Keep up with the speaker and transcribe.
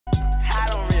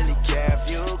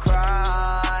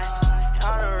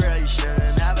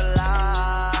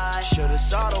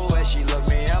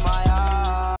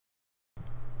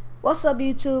What's up,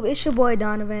 YouTube? It's your boy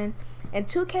Donovan, and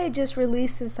 2K just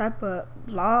released this type of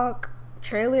vlog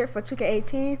trailer for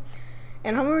 2K18,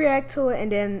 and I'm gonna react to it,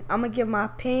 and then I'm gonna give my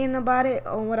opinion about it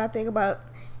on what I think about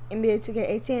NBA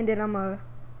 2K18, and then I'm gonna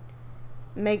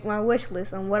make my wish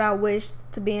list on what I wish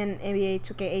to be in NBA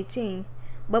 2K18.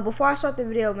 But before I start the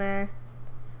video, man,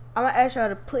 I'm gonna ask y'all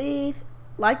to please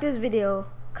like this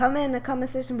video, comment in the comment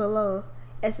section below,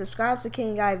 and subscribe to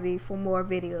King Ivy for more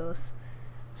videos.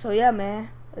 So yeah, man,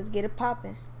 let's get it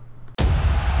popping.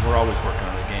 We're always working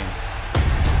on the game.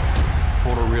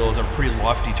 Photoreal is a pretty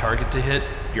lofty target to hit.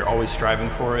 You're always striving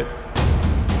for it.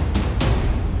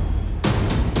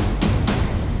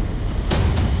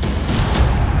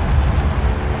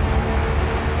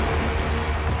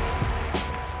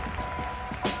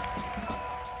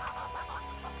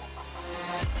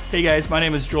 Hey guys, my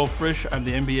name is Joel Frisch. I'm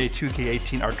the NBA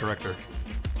 2K18 art director.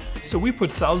 So we put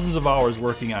thousands of hours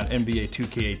working on NBA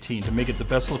 2K18 to make it the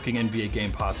best looking NBA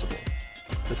game possible.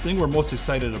 The thing we're most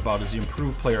excited about is the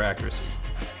improved player accuracy.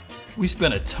 We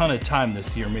spent a ton of time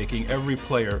this year making every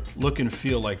player look and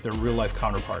feel like their real life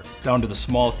counterpart, down to the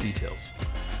smallest details.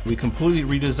 We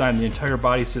completely redesigned the entire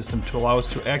body system to allow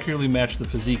us to accurately match the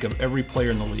physique of every player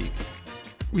in the league.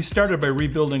 We started by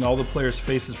rebuilding all the players'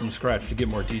 faces from scratch to get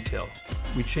more detail.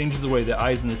 We changed the way the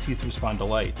eyes and the teeth respond to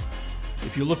light.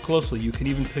 If you look closely, you can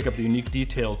even pick up the unique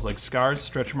details like scars,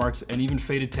 stretch marks, and even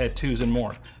faded tattoos and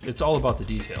more. It's all about the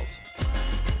details.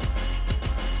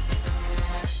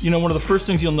 You know, one of the first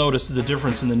things you'll notice is a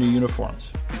difference in the new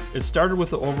uniforms. It started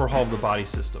with the overhaul of the body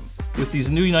system. With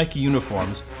these new Nike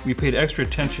uniforms, we paid extra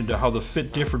attention to how the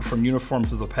fit differed from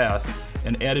uniforms of the past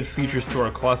and added features to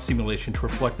our cloth simulation to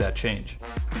reflect that change.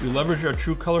 We leveraged our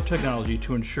true color technology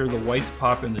to ensure the whites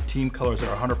pop and the team colors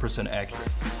are 100% accurate.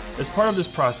 As part of this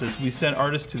process, we sent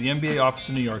artists to the NBA office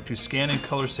in New York to scan and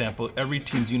color sample every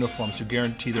team's uniforms to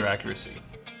guarantee their accuracy.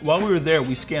 While we were there,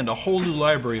 we scanned a whole new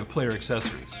library of player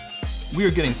accessories. We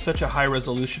are getting such a high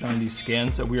resolution on these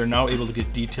scans that we are now able to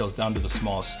get details down to the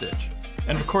smallest stitch.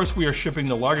 And of course, we are shipping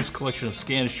the largest collection of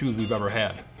scanned shoes we've ever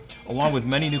had, along with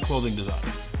many new clothing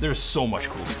designs. There's so much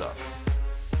cool stuff.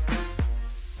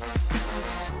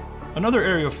 Another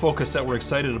area of focus that we're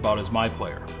excited about is My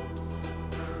Player.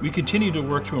 We continue to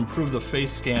work to improve the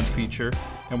face scan feature,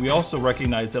 and we also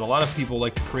recognize that a lot of people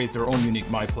like to create their own unique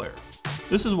My Player.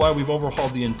 This is why we've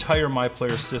overhauled the entire My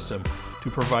Player system to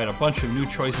provide a bunch of new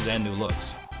choices and new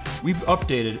looks. We've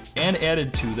updated and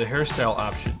added to the hairstyle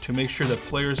option to make sure that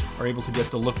players are able to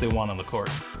get the look they want on the court.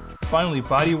 Finally,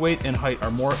 body weight and height are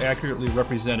more accurately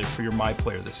represented for your My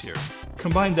Player this year.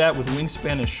 Combine that with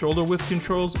wingspan and shoulder width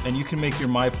controls, and you can make your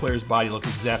My Player's body look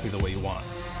exactly the way you want.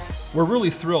 We're really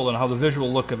thrilled on how the visual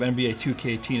look of NBA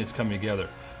 2K18 is coming together,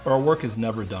 but our work is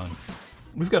never done.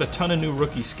 We've got a ton of new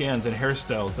rookie scans and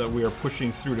hairstyles that we are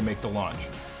pushing through to make the launch.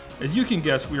 As you can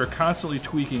guess, we are constantly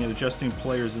tweaking and adjusting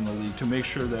players in the league to make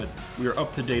sure that we are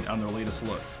up to date on their latest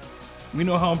look. We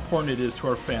know how important it is to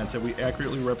our fans that we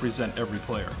accurately represent every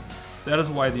player. That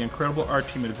is why the incredible art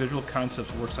team at Visual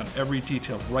Concepts works on every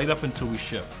detail right up until we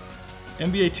ship.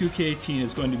 NBA 2K18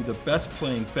 is going to be the best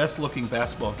playing, best looking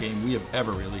basketball game we have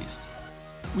ever released.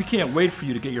 We can't wait for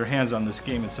you to get your hands on this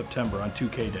game in September on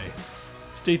 2K Day.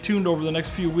 Stay tuned over the next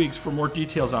few weeks for more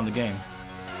details on the game.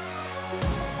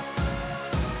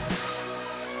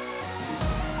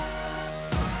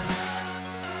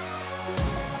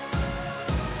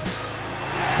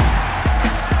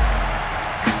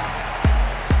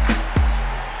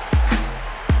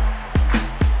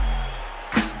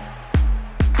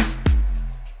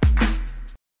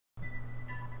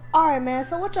 Alright, man,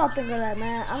 so what y'all think of that,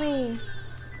 man? I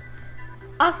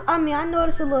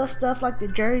noticed a little stuff like the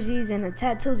jerseys and the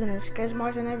tattoos and the sketch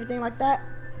marks and everything like that.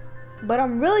 But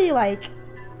I'm really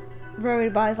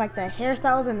worried about is like the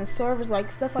hairstyles and the servers,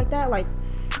 like stuff like that. I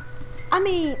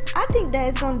think that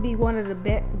it's gonna be one of the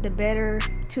better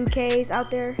 2Ks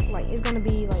out there. Like, it's gonna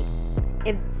be like,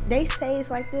 if they say it's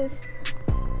like this,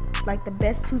 like the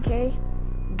best 2K,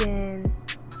 then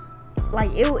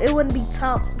like it wouldn't be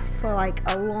top for like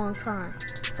a long time.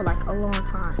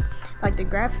 Like the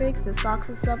graphics, the socks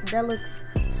and stuff, that looks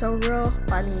so real.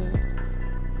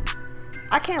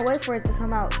 I can't wait for it to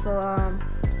come out. So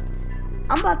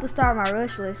I'm about to start my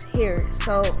rush list here.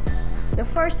 So the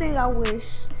first thing I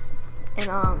wish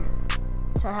to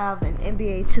have in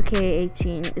NBA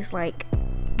 2K18 is like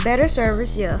better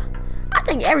servers. Yeah, I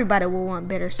think everybody will want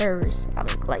better servers.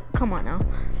 Like, come on now.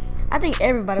 I think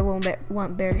everybody will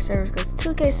want better servers, because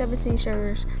 2K17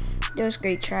 servers, they're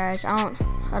straight trash. I don't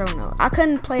know. I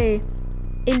couldn't play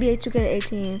NBA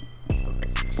 2K18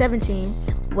 17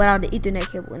 without the Ethernet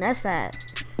cable, and that's sad.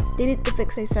 They need to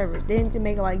fix their servers. They need to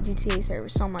make it like GTA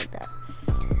servers, something like that.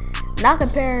 not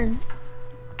comparing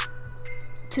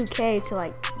 2K to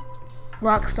like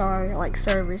Rockstar like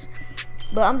servers,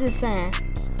 but I'm just saying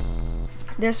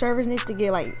their servers need to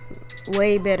get like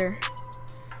way better,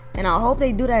 and I hope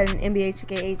they do that in NBA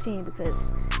 2K18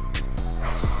 because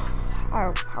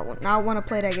I want to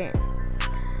play that game.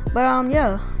 But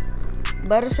yeah,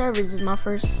 better servers is my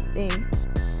first thing.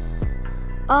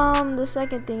 The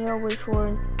second thing I wish for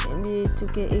in NBA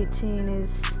 2K18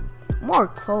 is more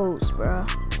clothes, bro.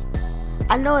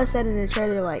 I know it said in the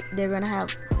trailer like they're gonna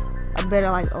have a better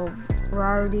like a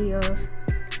variety of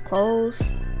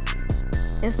clothes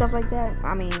and stuff like that.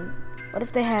 I mean, what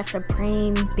if they had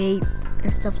Supreme, Bape,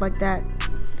 and stuff like that?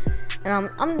 And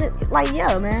I'm just, like,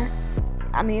 yeah, man.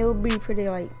 I mean, it would be pretty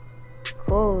like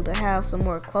cool to have some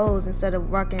more clothes instead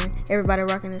of everybody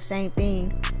rocking the same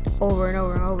thing over and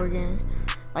over and over again.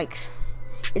 Like,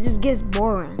 it just gets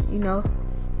boring, you know.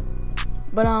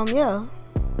 But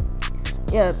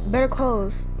yeah, better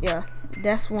clothes. Yeah,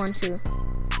 that's one too.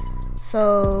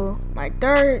 So my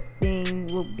third thing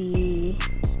will be,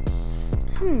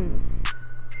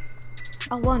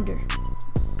 I wonder.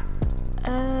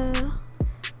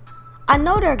 I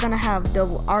know they're gonna have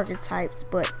double archetypes,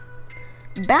 but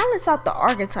balance out the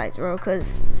archetypes, bro.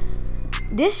 Cause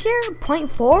this year,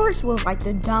 point forwards was like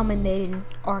the dominating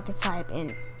archetype,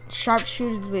 and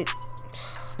sharpshooters with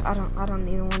I don't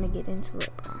even want to get into it,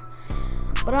 bro.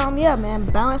 But yeah, man,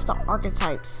 balance the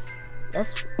archetypes.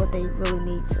 That's what they really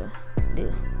need to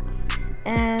do.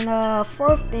 And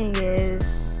fourth thing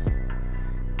is,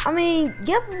 I mean,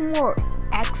 give more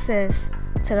access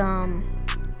to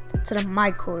the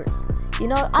my court. You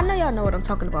know, I know y'all know what I'm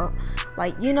talking about.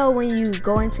 Like, you know, when you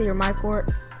go into your my court,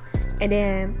 and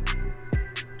then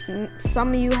some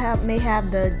of you may have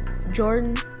the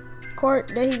Jordan court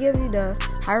that he give you, the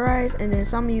high rise, and then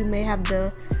some of you may have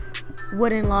the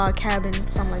wooden log cabin,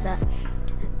 something like that.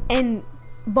 And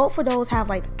both of those have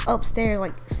like upstairs,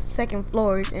 like second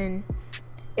floors, and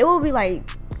it would be like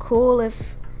cool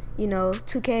if, you know,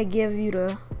 2K give you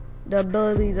the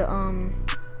ability to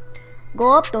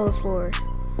go up those floors.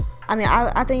 I mean,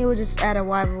 I think it would just add a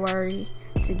wide variety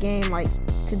to game, like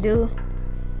to do.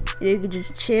 You could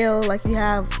just chill, like you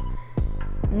have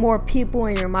more people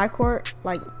in your my court,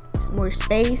 like more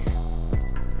space.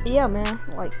 Yeah, man,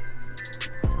 like,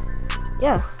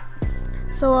 yeah.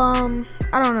 So I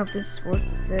don't know if this is fourth,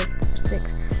 fifth, or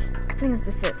sixth. I think it's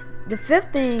the fifth. The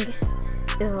fifth thing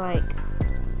is like,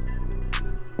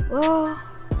 well,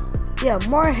 yeah,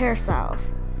 more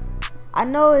hairstyles. I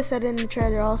know it said in the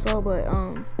trailer also, but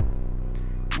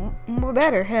more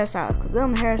better hairstyles, cause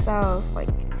them hairstyles, like,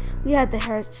 we had the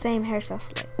same hairstyles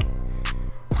for like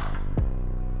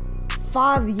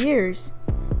 5 years.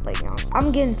 Like,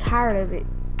 I'm getting tired of it.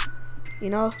 You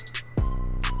know,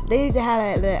 they need to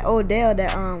have that Odell,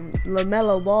 that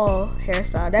LaMelo Ball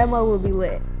hairstyle. That mug would be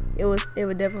lit. It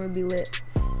would definitely be lit.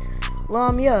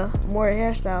 Well, yeah, more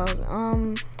hairstyles.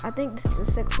 I think this is the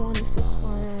sixth one.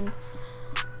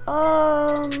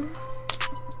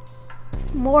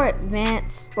 More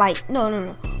advanced, like,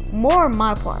 no, more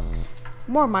my parks.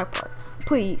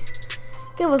 Please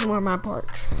give us more my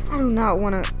parks. I do not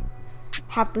want to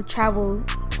have to travel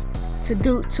to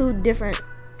do 2 different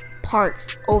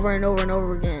parks over and over and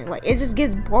over again. Like, it just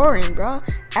gets boring, bro.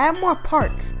 Add more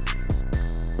parks.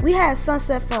 We had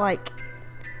Sunset for like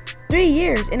 3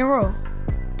 years in a row,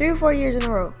 3 or 4 years in a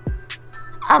row.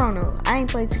 I don't know, I ain't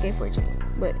played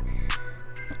 2K14, but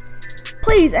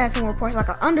please add some more parks, like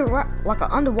an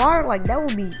underwater, like that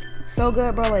would be so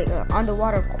good, bro. Like an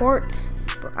underwater court,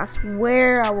 bro, I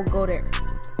swear I will go there.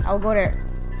 I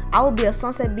will be a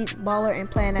Sunset Beach baller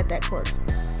and playing at that court.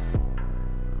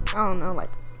 I don't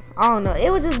know,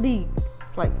 it would just be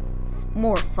like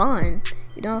more fun,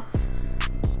 you know.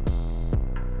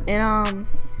 And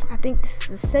I think this is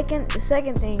the second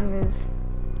thing is,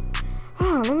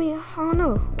 I don't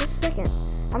know, what's second?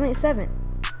 I mean 7.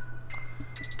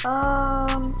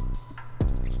 Well,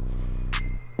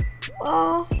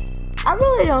 I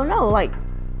really don't know. Like,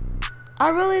 I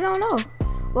really don't know.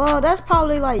 Well, that's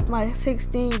probably like my 6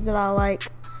 things that I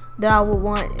like, that I would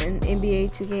want in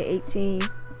NBA 2K18,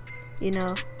 you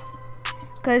know.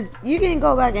 Cause you can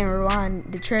go back and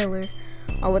rewind the trailer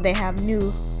on what they have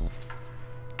new.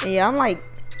 And yeah, I'm like,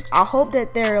 I hope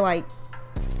that they're like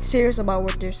serious about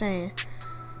what they're saying.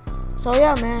 So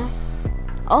yeah, man,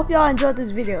 I hope y'all enjoyed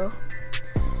this video.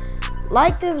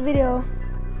 Like this video,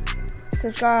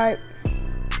 subscribe,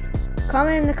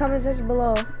 comment in the comment section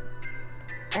below,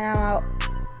 and I'm out.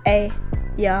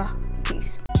 Yeah,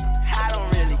 peace. I don't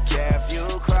really care if you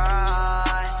cry.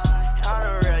 I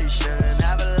don't really shouldn't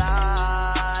have a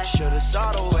lie. Should've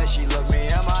saw the way she looked me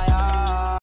in my